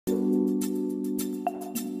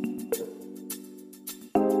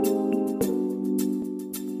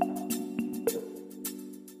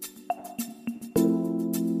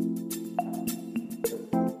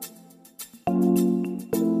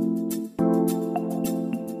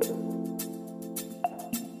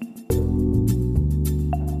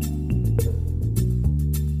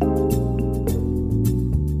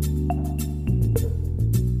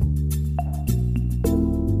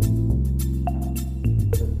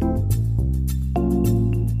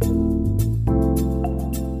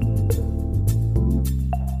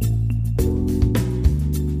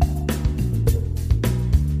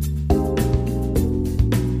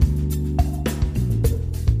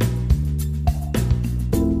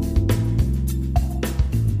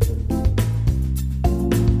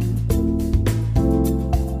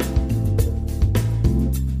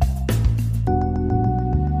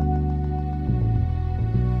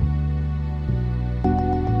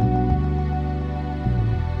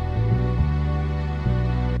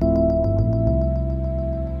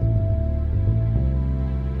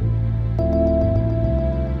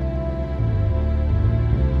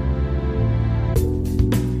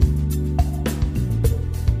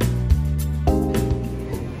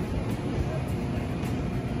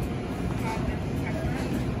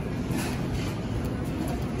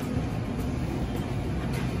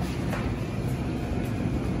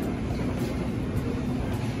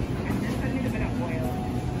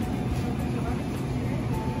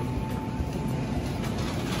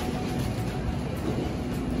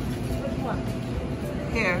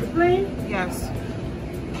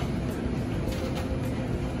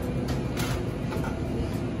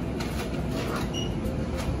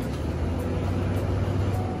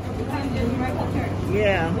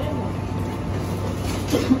Yeah.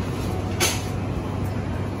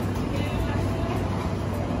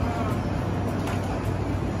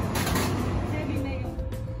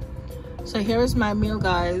 So here is my meal,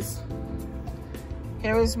 guys.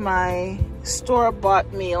 Here is my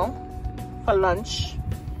store-bought meal for lunch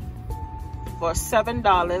for $7.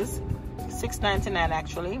 $6.99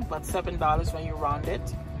 actually, but $7 when you round it.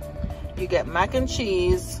 You get mac and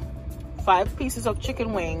cheese, 5 pieces of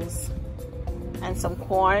chicken wings, and some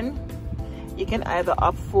corn. You can either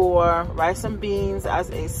opt for rice and beans as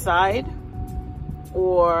a side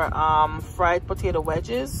or fried potato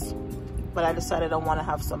wedges, but I decided I want to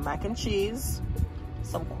have some mac and cheese,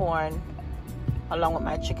 some corn, along with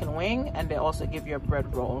my chicken wing, and they also give you a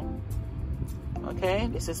bread roll. Okay,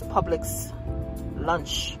 this is Publix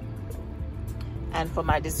lunch. And for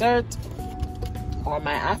my dessert or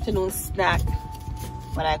my afternoon snack,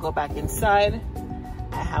 when I go back inside,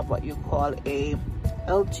 I have what you call a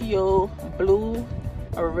LTO Blue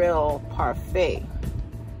Ariel Parfait.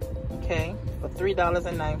 Okay, for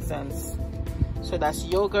 $3.09. So that's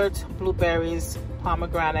yogurt, blueberries,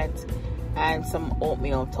 pomegranate, and some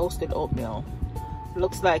oatmeal, toasted oatmeal.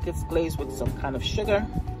 Looks like it's glazed with some kind of sugar.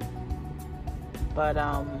 But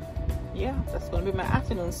yeah, that's gonna be my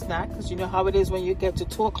afternoon snack, because you know how it is when you get to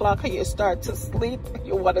 2 o'clock and you start to sleep.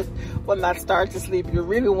 You want to, well, not start to sleep, you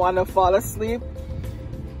really want to fall asleep.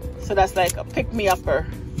 So that's like a pick-me-upper.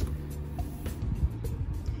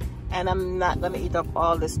 And I'm not gonna eat up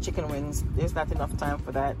all this chicken wings. There's not enough time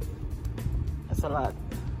for that. That's a lot.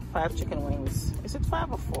 5 chicken wings. Is it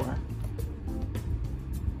 5 or 4?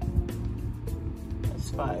 It's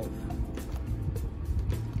 5.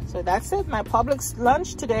 So that's it, my Publix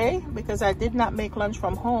lunch today, because I did not make lunch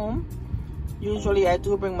from home. Usually I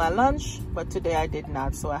do bring my lunch, but today I did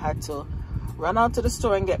not. So I had to run out to the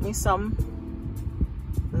store and get me some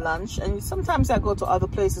lunch. And sometimes I go to other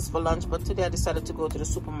places for lunch, but today I decided to go to the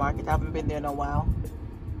supermarket. I haven't been there in a while.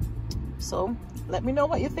 So let me know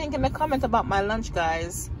what you think in the comment about my lunch,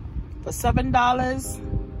 guys. For $7.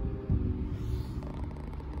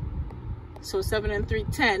 So 7 and 3,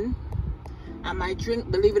 10. And my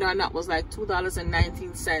drink, believe it or not, was like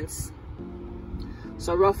 $2.19.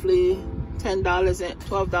 So roughly $10 and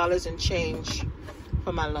 $12 and change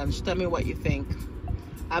for my lunch. Tell me what you think.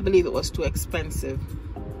 I believe it was too expensive.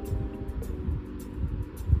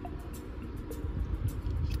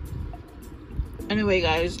 Anyway,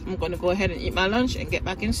 guys, I'm gonna go ahead and eat my lunch and get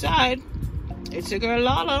back inside. It's your girl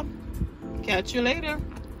Lala. Catch you later.